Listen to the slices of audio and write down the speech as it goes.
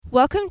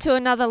Welcome to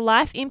another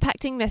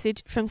life-impacting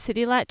message from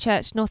City Light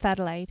Church, North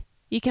Adelaide.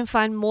 You can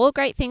find more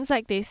great things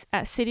like this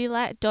at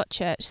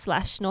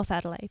citylight.church/North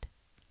Adelaide.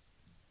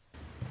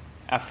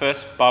 Our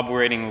first Bible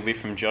reading will be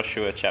from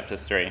Joshua chapter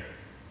 3.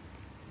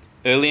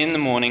 Early in the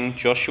morning,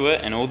 Joshua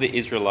and all the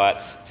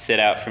Israelites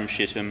set out from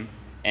Shittim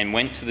and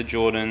went to the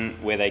Jordan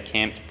where they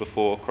camped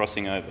before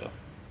crossing over.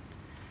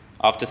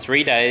 After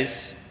 3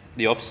 days,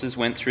 the officers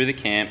went through the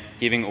camp,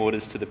 giving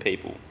orders to the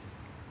people.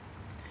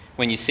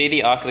 When you see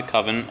the Ark of the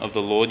Covenant of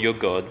the Lord your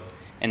God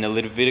and the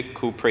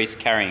Levitical priests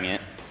carrying it,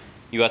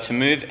 you are to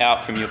move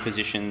out from your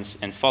positions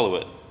and follow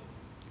it.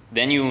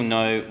 Then you will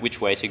know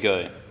which way to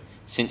go,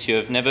 since you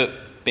have never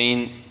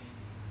been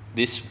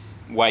this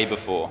way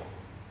before.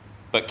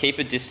 But keep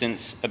a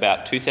distance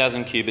about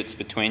 2,000 cubits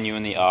between you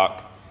and the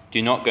ark.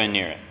 Do not go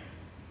near it.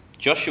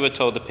 Joshua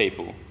told the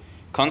people,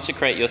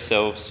 "Consecrate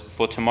yourselves,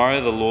 for tomorrow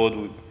the Lord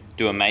will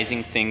do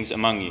amazing things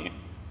among you."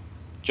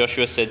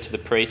 Joshua said to the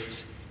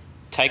priests,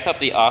 "Take up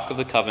the Ark of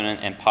the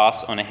Covenant and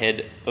pass on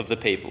ahead of the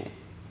people."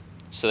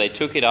 So they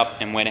took it up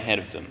and went ahead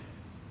of them.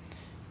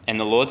 And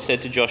the Lord said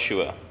to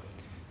Joshua,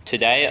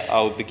 "Today I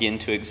will begin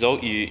to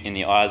exalt you in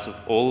the eyes of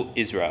all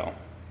Israel,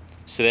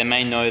 so they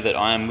may know that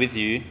I am with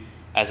you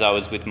as I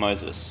was with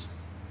Moses.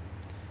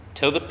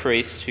 Tell the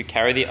priests who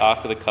carry the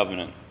Ark of the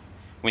Covenant,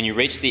 when you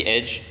reach the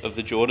edge of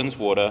the Jordan's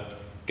water,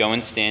 go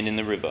and stand in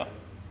the river."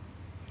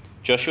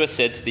 Joshua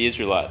said to the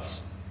Israelites,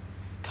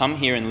 "Come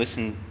here and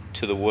listen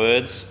to the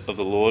words of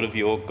the Lord of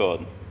your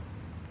God.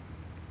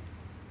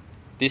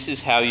 This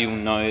is how you will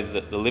know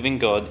that the living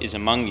God is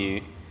among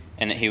you,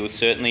 and that he will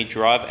certainly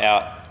drive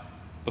out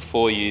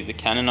before you the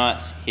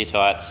Canaanites,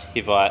 Hittites,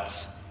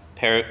 Hivites,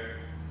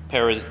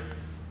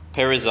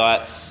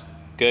 Perizzites,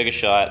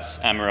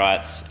 Girgashites,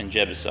 Amorites, and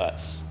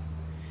Jebusites.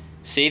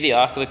 See, the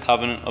Ark of the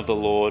Covenant of the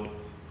Lord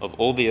of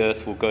all the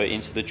earth will go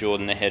into the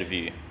Jordan ahead of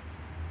you.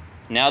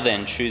 Now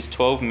then, choose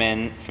 12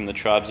 men from the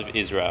tribes of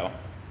Israel,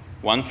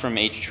 one from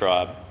each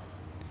tribe.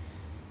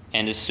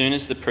 And as soon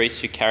as the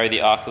priests who carry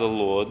the Ark of the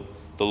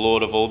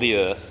Lord of all the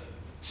earth,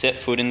 set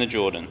foot in the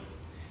Jordan,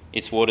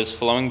 its waters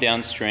flowing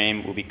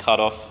downstream will be cut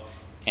off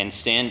and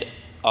stand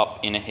up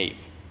in a heap."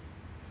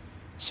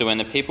 So when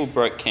the people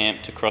broke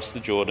camp to cross the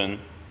Jordan,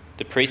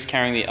 the priests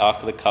carrying the Ark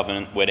of the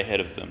Covenant went ahead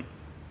of them.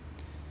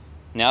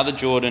 Now the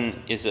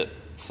Jordan is at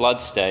flood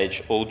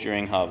stage all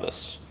during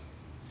harvest.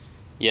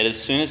 Yet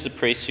as soon as the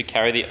priests who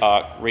carry the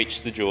Ark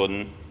reached the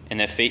Jordan and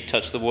their feet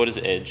touched the water's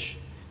edge,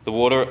 the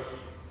water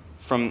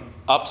from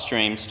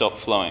upstream stopped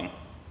flowing.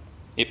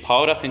 It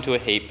piled up into a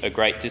heap a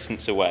great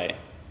distance away.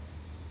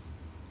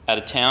 At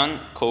a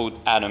town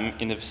called Adam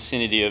in the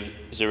vicinity of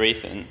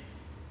Zarethan,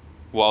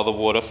 while the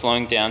water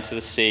flowing down to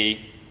the Sea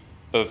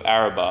of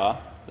Arabah,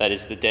 that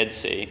is the Dead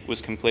Sea,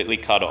 was completely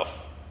cut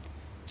off.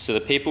 So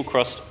the people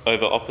crossed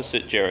over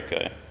opposite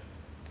Jericho.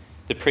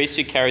 The priests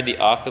who carried the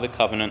Ark of the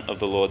Covenant of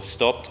the Lord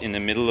stopped in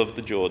the middle of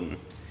the Jordan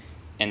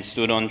and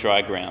stood on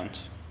dry ground.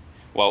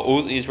 While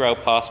all Israel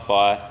passed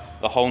by,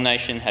 the whole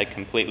nation had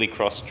completely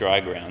crossed dry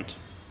ground.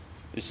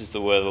 This is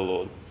the word of the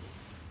Lord.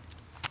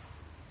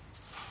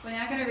 We're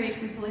now going to read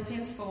from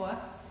Philippians 4,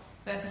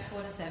 verses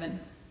 4 to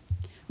 7.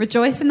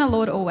 "Rejoice in the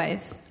Lord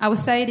always. I will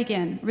say it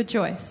again,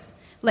 rejoice.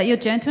 Let your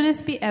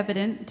gentleness be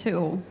evident to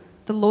all.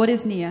 The Lord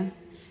is near.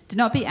 Do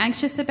not be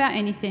anxious about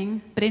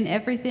anything, but in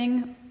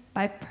everything,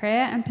 by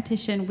prayer and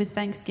petition with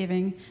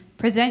thanksgiving,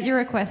 present your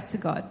requests to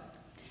God.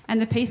 And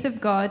the peace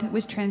of God,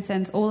 which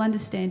transcends all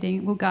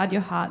understanding, will guard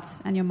your hearts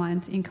and your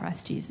minds in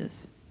Christ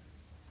Jesus."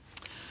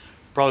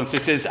 Brothers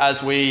and sisters,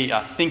 as we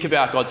think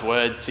about God's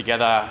word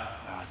together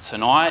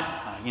tonight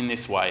in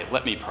this way,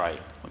 let me pray.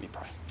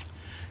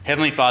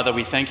 Heavenly Father,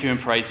 we thank you and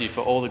praise you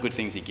for all the good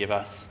things you give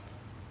us.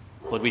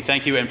 Lord, we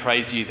thank you and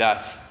praise you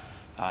that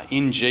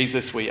in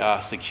Jesus we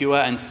are secure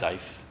and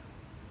safe.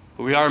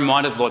 But we are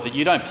reminded, Lord, that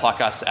you don't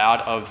pluck us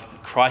out of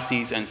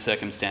crises and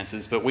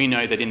circumstances, but we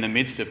know that in the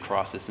midst of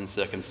crisis and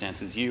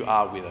circumstances, you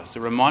are with us. So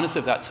remind us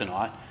of that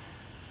tonight.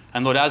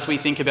 And Lord, as we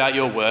think about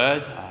your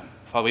word,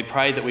 Father, we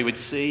pray that we would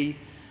see,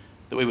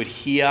 that we would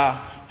hear,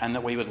 and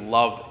that we would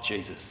love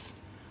Jesus.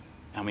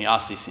 And we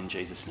ask this in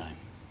Jesus' name.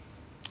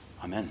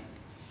 Amen.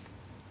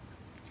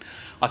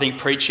 I think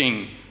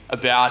preaching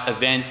about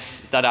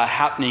events that are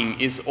happening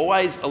is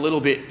always a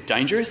little bit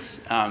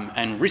dangerous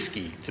and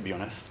risky, to be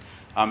honest.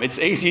 It's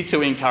easy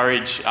to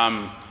encourage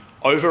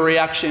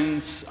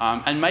overreactions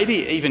and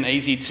maybe even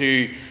easy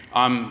to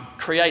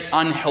create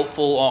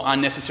unhelpful or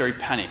unnecessary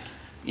panic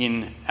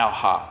in our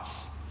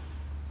hearts.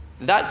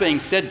 That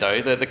being said,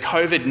 though, the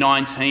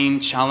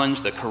COVID-19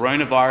 challenge, the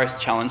coronavirus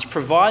challenge,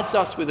 provides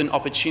us with an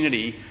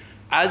opportunity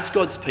as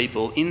God's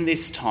people in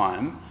this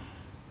time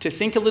to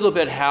think a little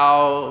bit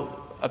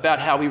about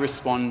how we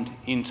respond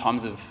in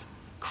times of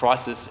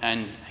crisis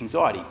and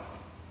anxiety.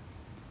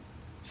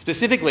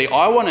 Specifically,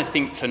 I want to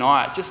think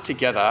tonight, just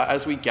together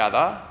as we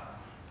gather,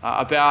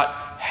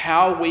 about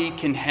how we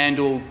can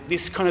handle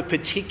this kind of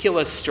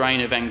particular strain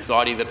of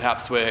anxiety that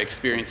perhaps we're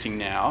experiencing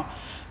now.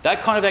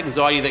 That kind of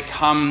anxiety that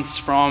comes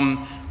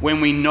from when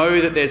we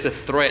know that there's a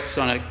threat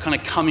kind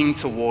of coming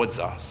towards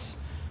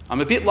us. I'm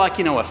a bit like,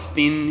 a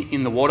fin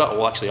in the water.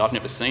 Well, actually, I've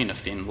never seen a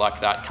fin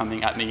like that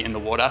coming at me in the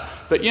water.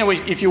 But,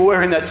 if you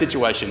were in that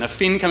situation, a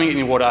fin coming in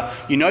the water,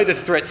 you know the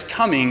threat's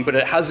coming, but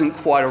it hasn't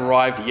quite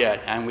arrived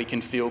yet, and we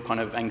can feel kind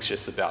of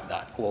anxious about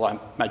that. Well, I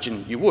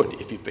imagine you would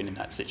if you've been in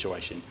that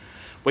situation.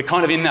 We're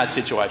kind of in that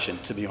situation,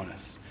 to be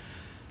honest.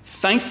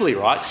 Thankfully,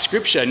 right,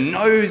 Scripture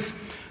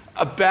knows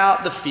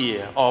about the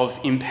fear of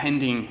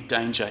impending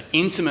danger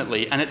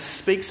intimately, and it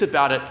speaks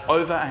about it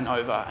over and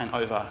over and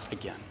over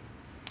again.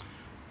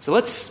 So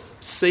let's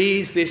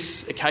seize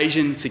this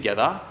occasion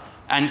together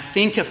and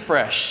think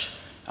afresh,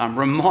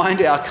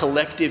 remind our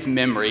collective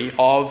memory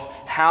of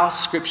how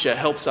Scripture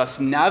helps us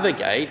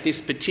navigate this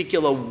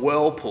particular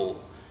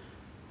whirlpool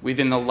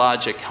within the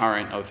larger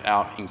current of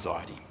our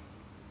anxiety.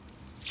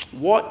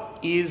 What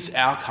is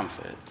our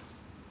comfort?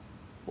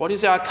 What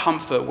is our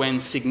comfort when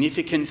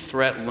significant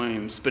threat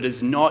looms but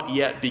has not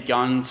yet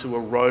begun to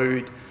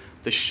erode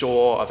the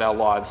shore of our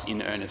lives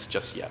in earnest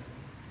just yet?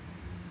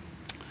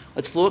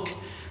 Let's look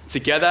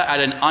together at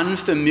an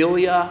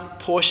unfamiliar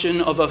portion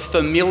of a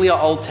familiar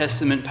Old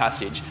Testament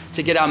passage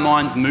to get our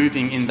minds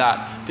moving in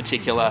that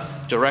particular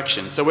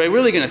direction. So we're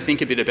really going to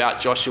think a bit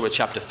about Joshua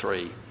chapter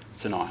 3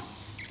 tonight.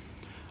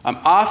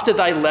 After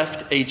they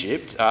left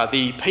Egypt,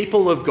 the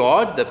people of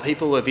God, the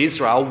people of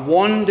Israel,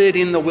 wandered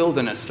in the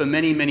wilderness for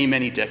many, many,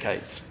 many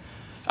decades.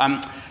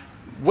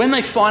 When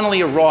they finally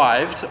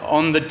arrived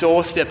on the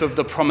doorstep of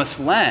the Promised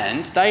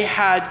Land, they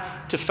had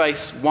to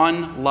face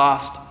one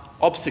last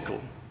obstacle.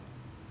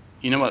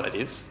 You know what that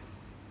is?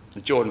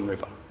 The Jordan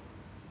River.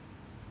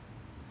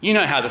 You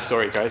know how the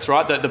story goes,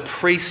 right? That the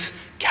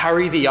priests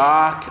carry the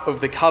Ark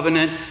of the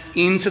Covenant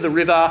into the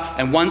river,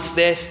 and once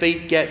their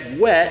feet get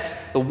wet,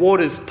 the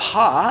waters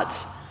part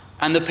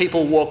and the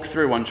people walk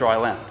through on dry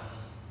land.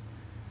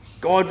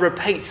 God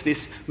repeats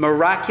this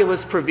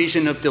miraculous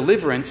provision of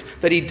deliverance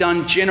that he'd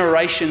done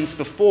generations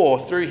before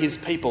through his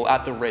people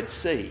at the Red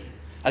Sea,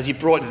 as he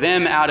brought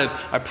them out of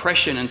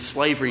oppression and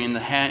slavery in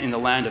the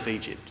land of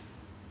Egypt.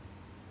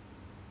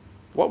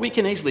 What we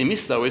can easily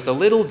miss, though, is the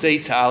little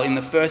detail in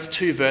the first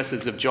 2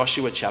 verses of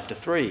Joshua chapter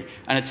 3,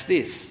 and it's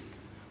this.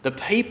 The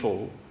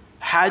people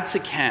had to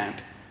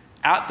camp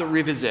at the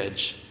river's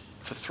edge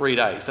for 3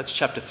 days. That's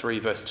chapter 3,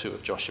 verse 2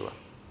 of Joshua.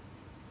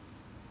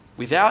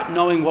 Without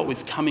knowing what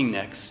was coming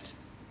next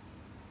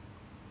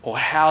or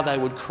how they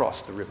would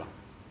cross the river.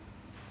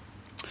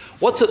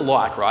 What's it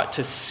like, right,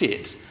 to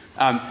sit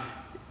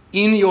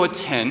in your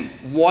tent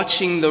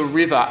watching the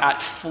river at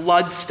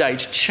flood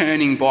stage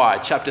churning by,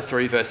 chapter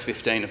 3, verse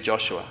 15 of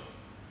Joshua?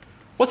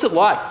 What's it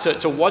like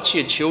to watch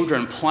your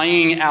children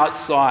playing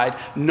outside,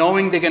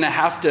 knowing they're going to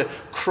have to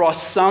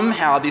cross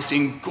somehow this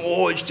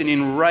engorged and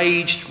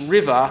enraged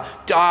river,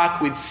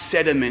 dark with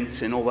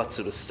sediment and all that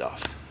sort of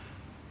stuff?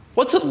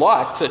 What's it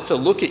like to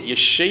look at your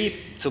sheep,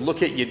 to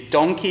look at your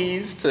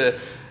donkeys, to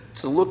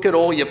look at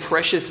all your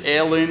precious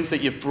heirlooms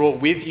that you've brought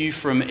with you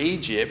from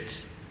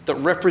Egypt that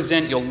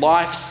represent your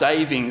life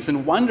savings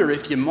and wonder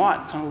if you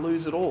might kind of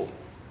lose it all?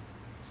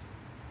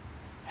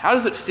 How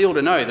does it feel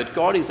to know that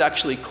God is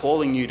actually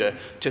calling you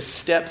to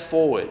step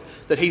forward,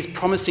 that he's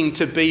promising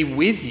to be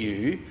with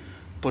you,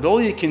 but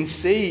all you can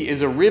see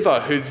is a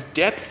river whose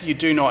depth you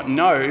do not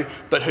know,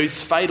 but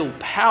whose fatal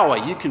power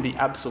you can be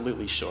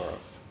absolutely sure of?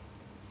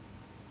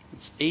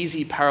 It's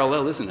easy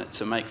parallel, isn't it,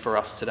 to make for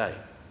us today?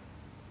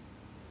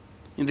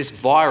 This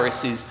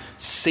virus is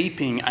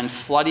seeping and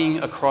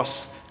flooding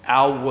across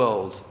our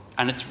world,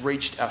 and it's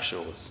reached our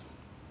shores.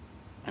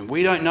 And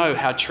we don't know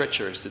how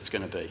treacherous it's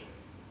going to be.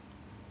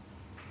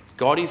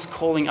 God is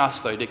calling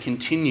us, though, to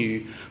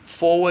continue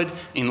forward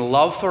in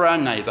love for our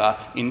neighbour,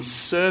 in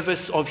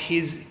service of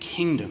his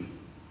kingdom.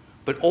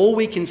 But all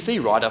we can see,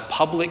 right, are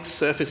public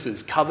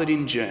surfaces covered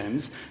in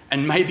germs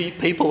and maybe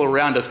people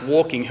around us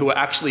walking who are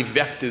actually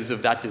vectors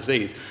of that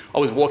disease. I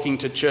was walking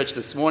to church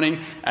this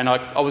morning and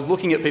I was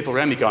looking at people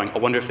around me going, I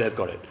wonder if they've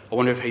got it. I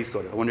wonder if he's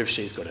got it. I wonder if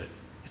she's got it.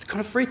 It's kind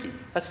of freaky.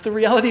 That's the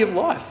reality of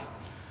life.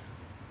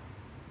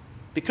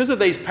 Because of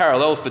these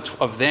parallels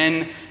of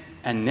then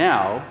and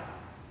now,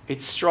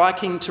 it's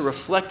striking to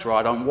reflect,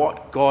 right, on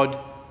what God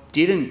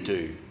didn't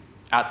do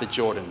at the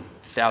Jordan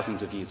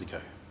thousands of years ago.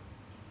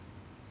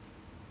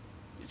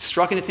 It's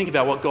striking to think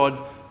about what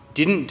God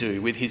didn't do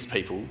with his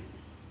people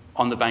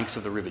on the banks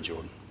of the River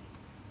Jordan.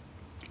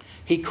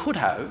 He could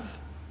have,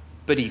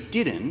 but he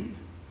didn't,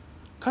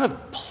 kind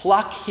of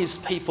pluck his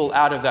people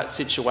out of that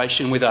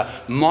situation with a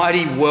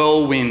mighty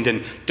whirlwind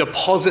and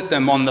deposit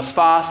them on the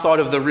far side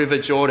of the River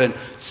Jordan,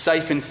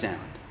 safe and sound.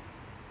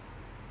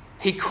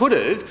 He could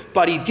have,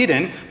 but he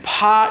didn't,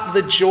 part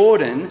the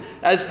Jordan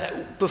as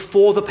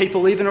before the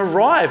people even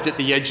arrived at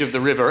the edge of the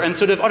river and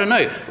sort of,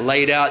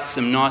 laid out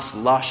some nice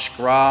lush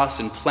grass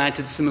and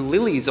planted some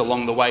lilies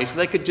along the way so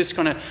they could just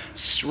kind of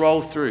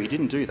stroll through. He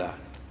didn't do that.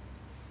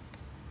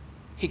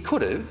 He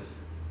could have,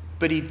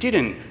 but he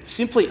didn't.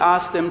 Simply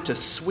ask them to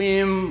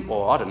swim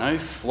or,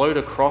 float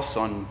across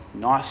on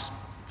nice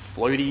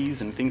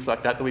floaties and things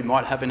like that we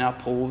might have in our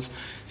pools,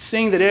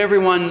 seeing that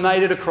everyone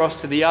made it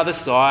across to the other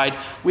side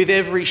with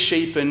every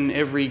sheep and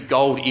every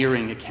gold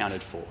earring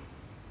accounted for.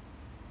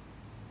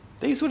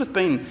 These would have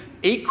been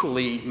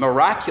equally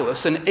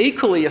miraculous and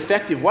equally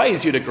effective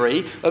ways, you'd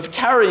agree, of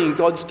carrying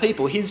God's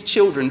people, his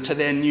children, to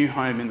their new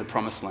home in the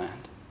Promised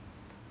Land.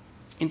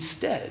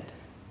 Instead,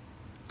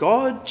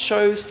 God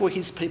chose for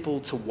his people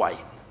to wait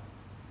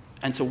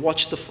and to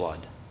watch the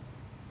flood,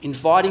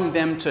 inviting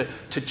them to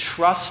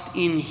trust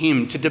in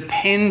him, to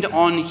depend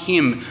on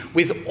him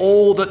with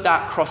all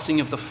that crossing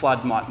of the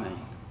flood might mean.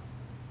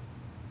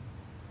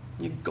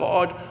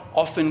 God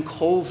often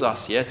calls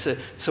us,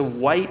 to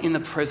wait in the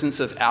presence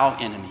of our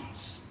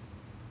enemies.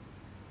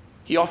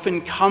 He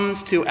often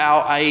comes to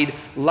our aid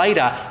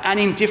later and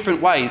in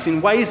different ways,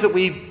 in ways that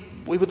we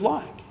would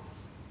like.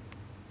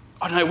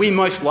 I don't know, we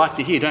most like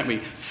to hear, don't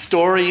we?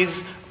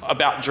 Stories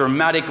about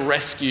dramatic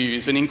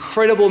rescues and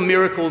incredible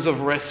miracles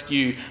of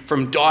rescue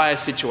from dire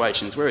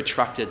situations. We're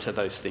attracted to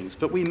those things.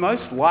 But we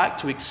most like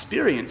to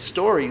experience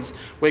stories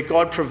where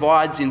God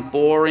provides in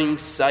boring,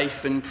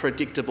 safe and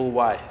predictable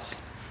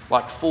ways,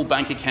 like full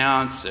bank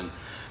accounts and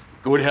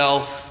good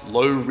health,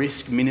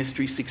 low-risk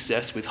ministry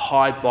success with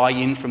high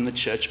buy-in from the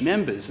church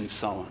members and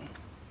so on.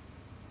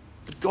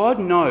 But God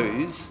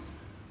knows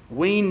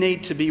we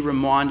need to be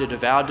reminded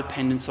of our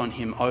dependence on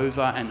him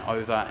over and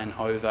over and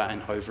over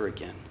and over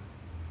again,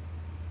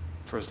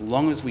 for as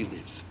long as we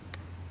live.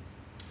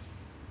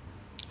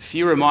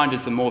 Few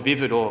reminders are more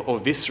vivid or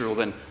visceral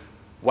than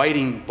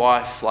waiting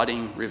by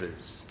flooding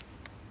rivers,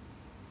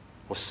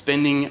 or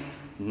spending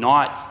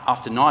night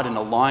after night in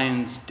a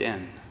lion's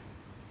den,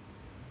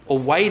 or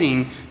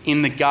waiting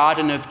in the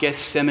Garden of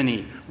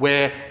Gethsemane,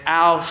 where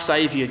our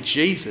Saviour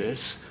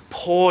Jesus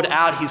poured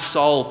out his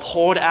soul,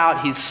 poured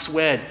out his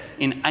sweat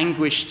in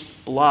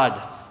anguished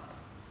blood,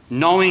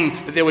 knowing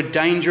that there were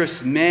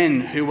dangerous men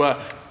who were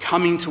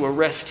coming to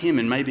arrest him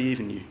and maybe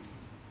even you.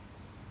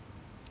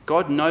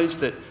 God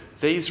knows that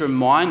these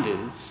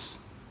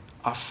reminders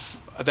of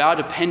our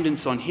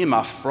dependence on him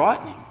are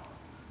frightening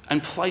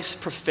and place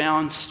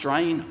profound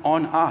strain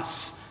on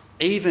us,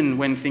 even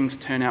when things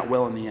turn out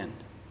well in the end.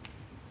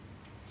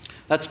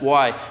 That's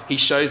why he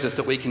shows us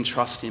that we can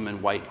trust him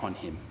and wait on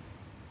him.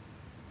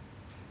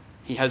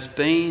 He has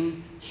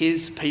been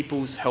his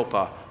people's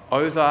helper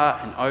over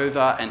and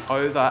over and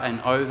over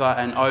and over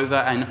and over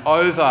and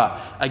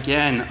over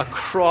again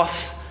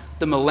across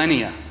the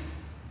millennia.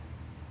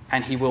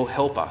 And he will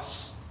help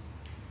us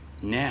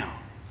now,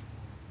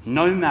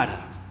 no matter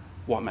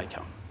what may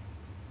come.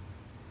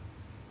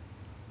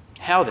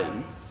 How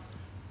then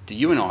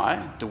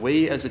do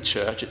we as a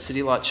church at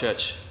City Light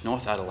Church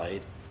North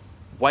Adelaide,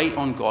 wait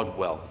on God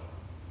well,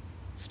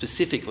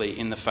 specifically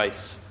in the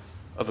face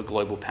of a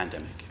global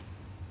pandemic?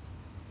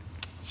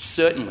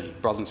 Certainly,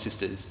 brothers and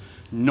sisters,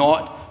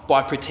 not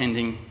by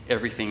pretending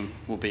everything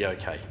will be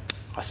okay.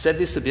 I said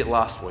this a bit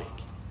last week.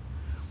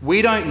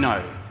 We don't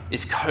know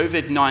if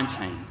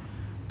COVID-19,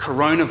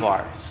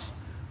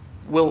 coronavirus,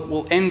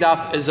 will end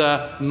up as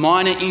a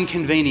minor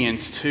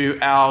inconvenience to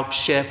our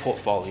share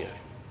portfolio.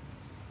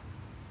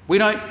 We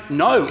don't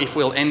know if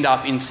we'll end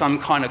up in some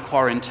kind of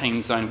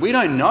quarantine zone. We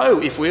don't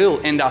know if we'll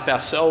end up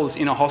ourselves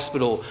in a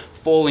hospital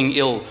falling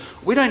ill.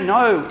 We don't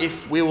know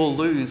if we will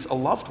lose a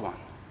loved one.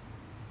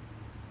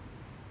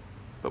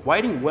 But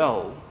waiting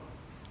well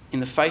in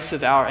the face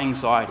of our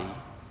anxiety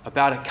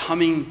about a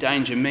coming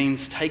danger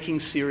means taking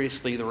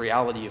seriously the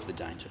reality of the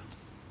danger.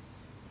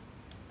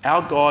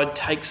 Our God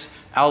takes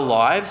our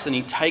lives and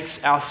he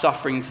takes our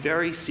sufferings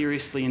very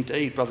seriously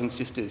indeed, brothers and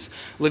sisters.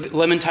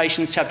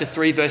 Lamentations chapter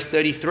 3 verse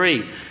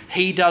 33,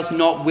 he does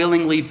not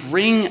willingly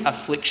bring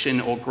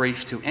affliction or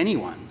grief to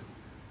anyone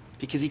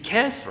because he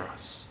cares for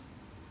us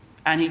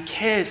and he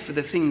cares for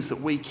the things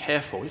that we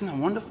care for. Isn't that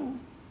wonderful?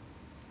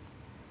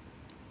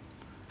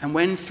 And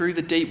when through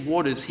the deep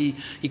waters he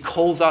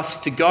calls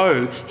us to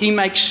go, he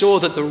makes sure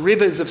that the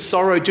rivers of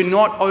sorrow do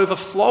not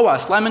overflow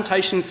us.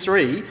 Lamentations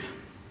 3,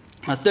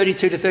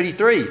 32 to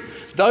 33.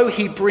 Though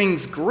he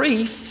brings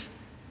grief,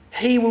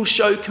 he will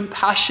show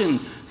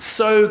compassion.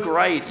 So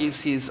great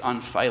is his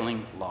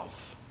unfailing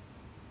love.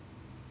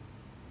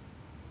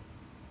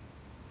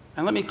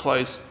 And let me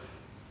close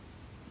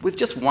with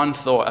just one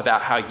thought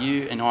about how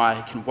you and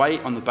I can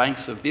wait on the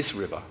banks of this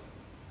river,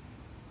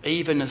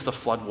 even as the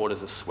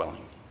floodwaters are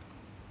swelling.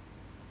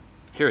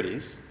 Here it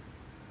is.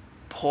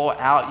 Pour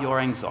out your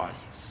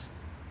anxieties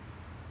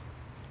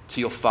to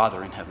your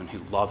Father in heaven who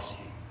loves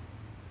you.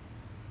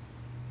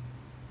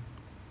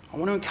 I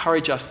want to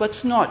encourage us,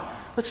 let's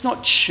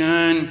not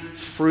churn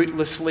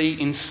fruitlessly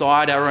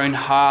inside our own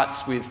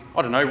hearts with,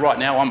 I don't know, right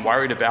now I'm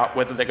worried about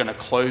whether they're going to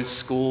close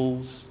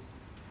schools.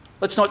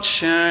 Let's not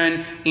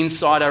churn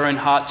inside our own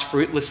hearts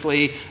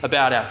fruitlessly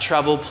about our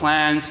travel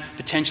plans,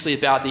 potentially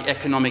about the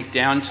economic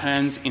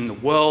downturns in the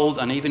world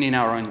and even in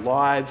our own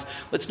lives.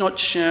 Let's not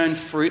churn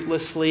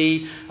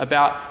fruitlessly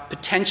about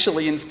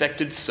potentially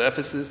infected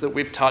surfaces that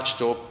we've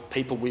touched or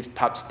people we've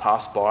perhaps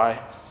passed by.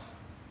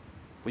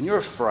 When you're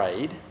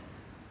afraid,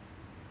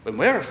 when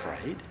we're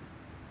afraid,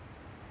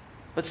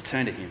 let's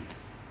turn to him.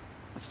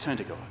 Let's turn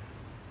to God.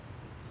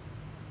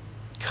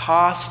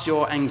 Cast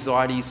your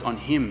anxieties on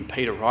him,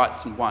 Peter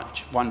writes in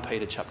 1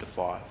 Peter chapter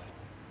 5,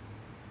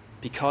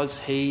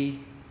 because he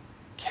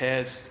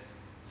cares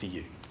for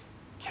you.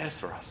 He cares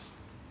for us.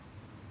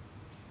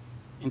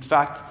 In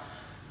fact,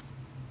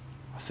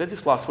 I said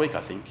this last week,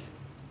 I think.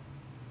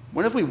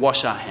 Whenever we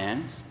wash our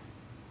hands,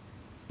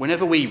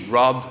 whenever we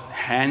rub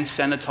hand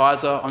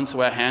sanitizer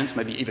onto our hands,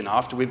 maybe even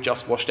after we've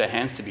just washed our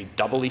hands to be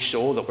doubly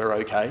sure that we're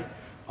okay.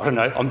 I don't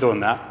know, I'm doing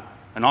that.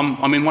 And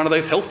I'm in one of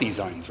those healthy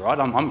zones, right?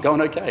 I'm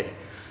going okay.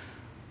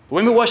 But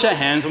when we wash our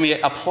hands, when we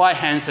apply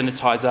hand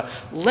sanitizer,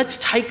 let's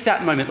take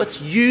that moment,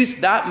 let's use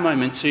that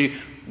moment to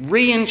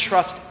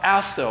re-entrust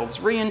ourselves,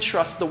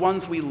 re-entrust the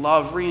ones we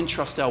love,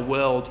 re-entrust our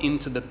world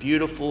into the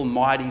beautiful,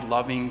 mighty,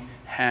 loving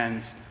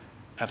hands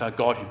of our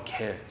God who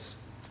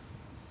cares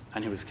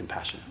and who is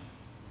compassionate.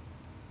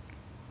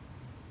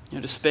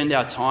 To spend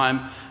our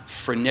time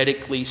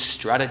frenetically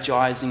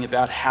strategizing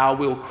about how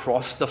we'll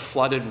cross the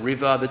flooded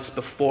river that's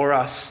before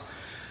us.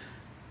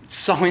 It's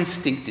so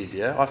instinctive,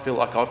 yeah? I feel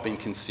like I've been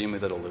consumed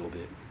with it a little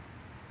bit.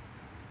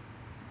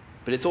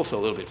 But it's also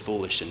a little bit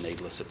foolish and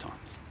needless at times.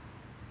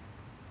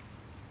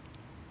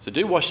 So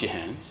do wash your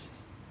hands,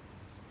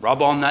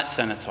 rub on that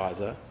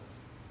sanitizer,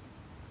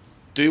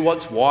 do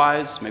what's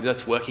wise, maybe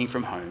that's working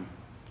from home,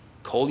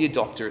 call your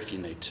doctor if you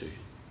need to.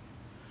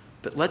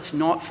 But let's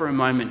not for a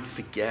moment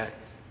forget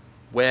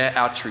where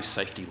our true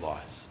safety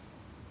lies.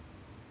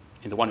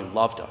 In the one who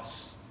loved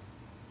us,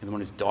 in the one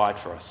who's died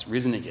for us,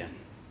 risen again,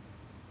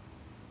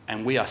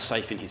 and we are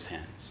safe in his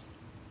hands.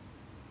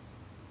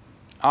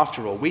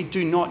 After all, we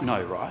do not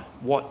know, right,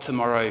 what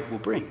tomorrow will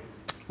bring.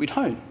 We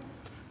don't.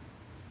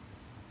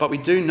 But we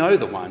do know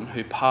the one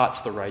who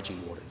parts the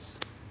raging waters.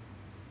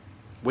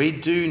 We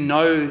do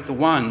know the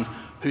one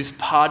who's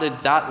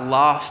parted that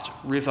last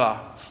river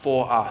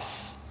for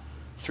us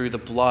through the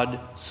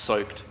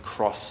blood-soaked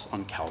cross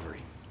on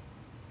Calvary.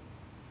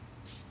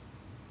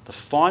 The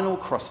final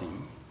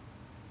crossing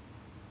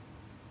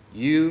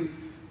you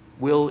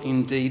will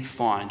indeed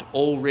find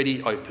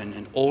already open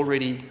and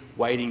already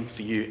waiting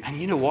for you. And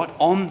you know what?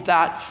 On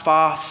that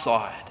far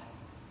side,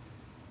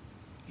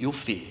 you'll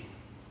fear.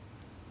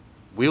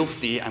 We'll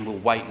fear and we'll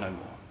wait no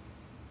more.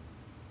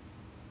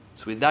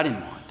 So with that in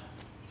mind,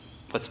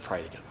 let's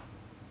pray together.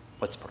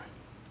 Let's pray.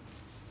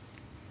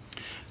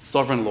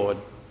 Sovereign Lord,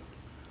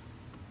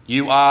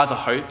 you are the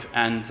hope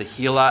and the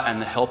healer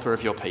and the helper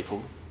of your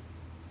people.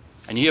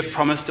 And you have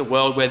promised a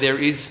world where there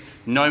is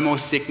no more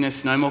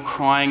sickness, no more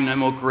crying, no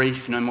more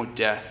grief, no more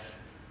death.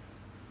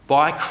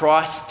 By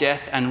Christ's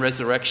death and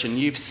resurrection,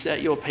 you've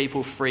set your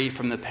people free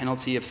from the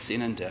penalty of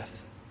sin and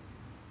death.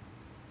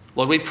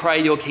 Lord, we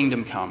pray your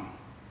kingdom come.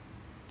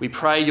 We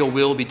pray your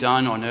will be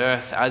done on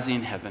earth as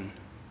in heaven.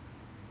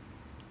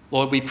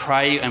 Lord, we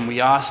pray and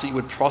we ask that you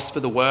would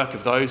prosper the work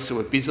of those who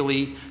are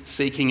busily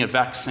seeking a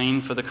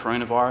vaccine for the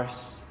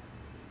coronavirus.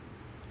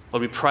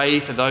 Lord, we pray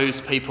for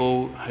those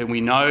people whom we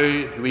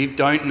know, who we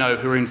don't know,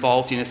 who are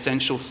involved in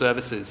essential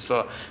services,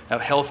 for our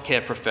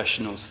healthcare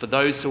professionals, for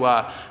those who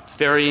are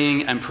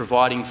ferrying and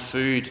providing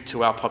food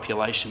to our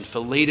population, for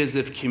leaders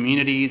of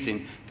communities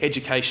in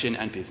education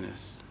and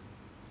business.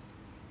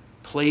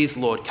 Please,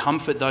 Lord,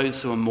 comfort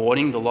those who are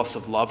mourning the loss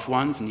of loved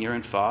ones near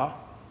and far.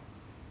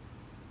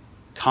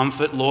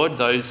 Comfort, Lord,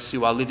 those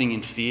who are living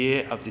in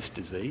fear of this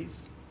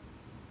disease.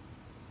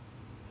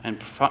 And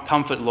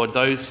comfort, Lord,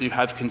 those who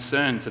have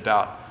concerns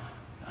about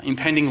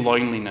impending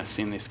loneliness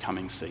in this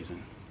coming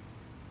season.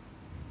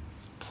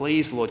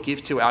 Please, Lord,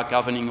 give to our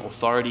governing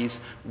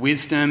authorities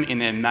wisdom in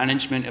their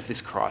management of this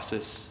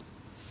crisis,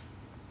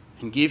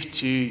 and give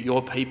to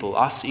your people,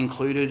 us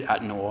included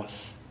at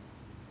North,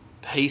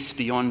 peace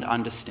beyond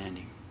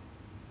understanding,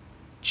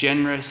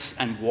 generous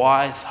and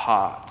wise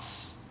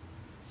hearts,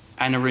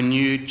 and a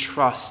renewed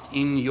trust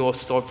in your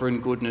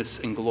sovereign goodness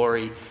and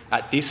glory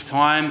at this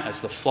time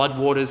as the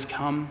floodwaters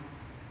come,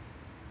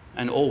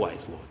 and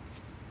always, Lord.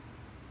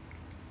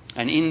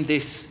 And in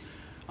this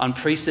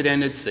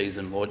unprecedented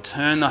season, Lord,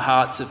 turn the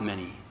hearts of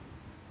many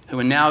who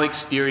are now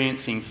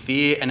experiencing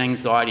fear and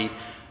anxiety,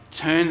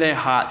 turn their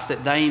hearts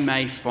that they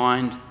may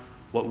find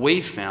what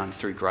we've found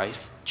through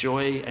grace,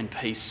 joy and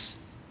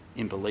peace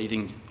in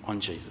believing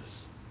on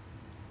Jesus.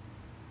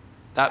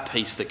 That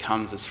peace that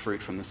comes as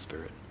fruit from the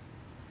Spirit.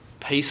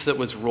 Peace that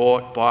was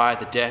wrought by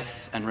the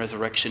death and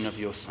resurrection of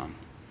your Son,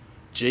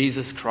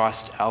 Jesus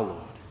Christ our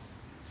Lord,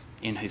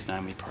 in whose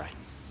name we pray.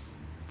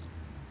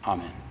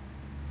 Amen.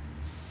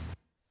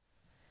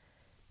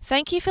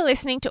 Thank you for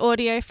listening to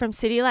audio from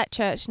City Light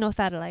Church, North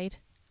Adelaide.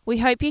 We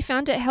hope you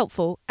found it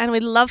helpful and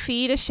we'd love for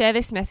you to share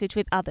this message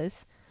with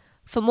others.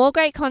 For more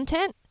great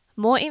content,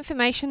 more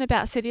information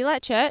about City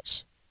Light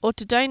Church, or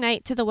to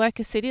donate to the work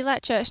of City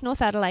Light Church,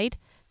 North Adelaide,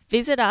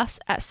 visit us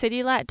at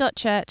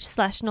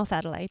citylight.church/North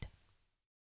Adelaide.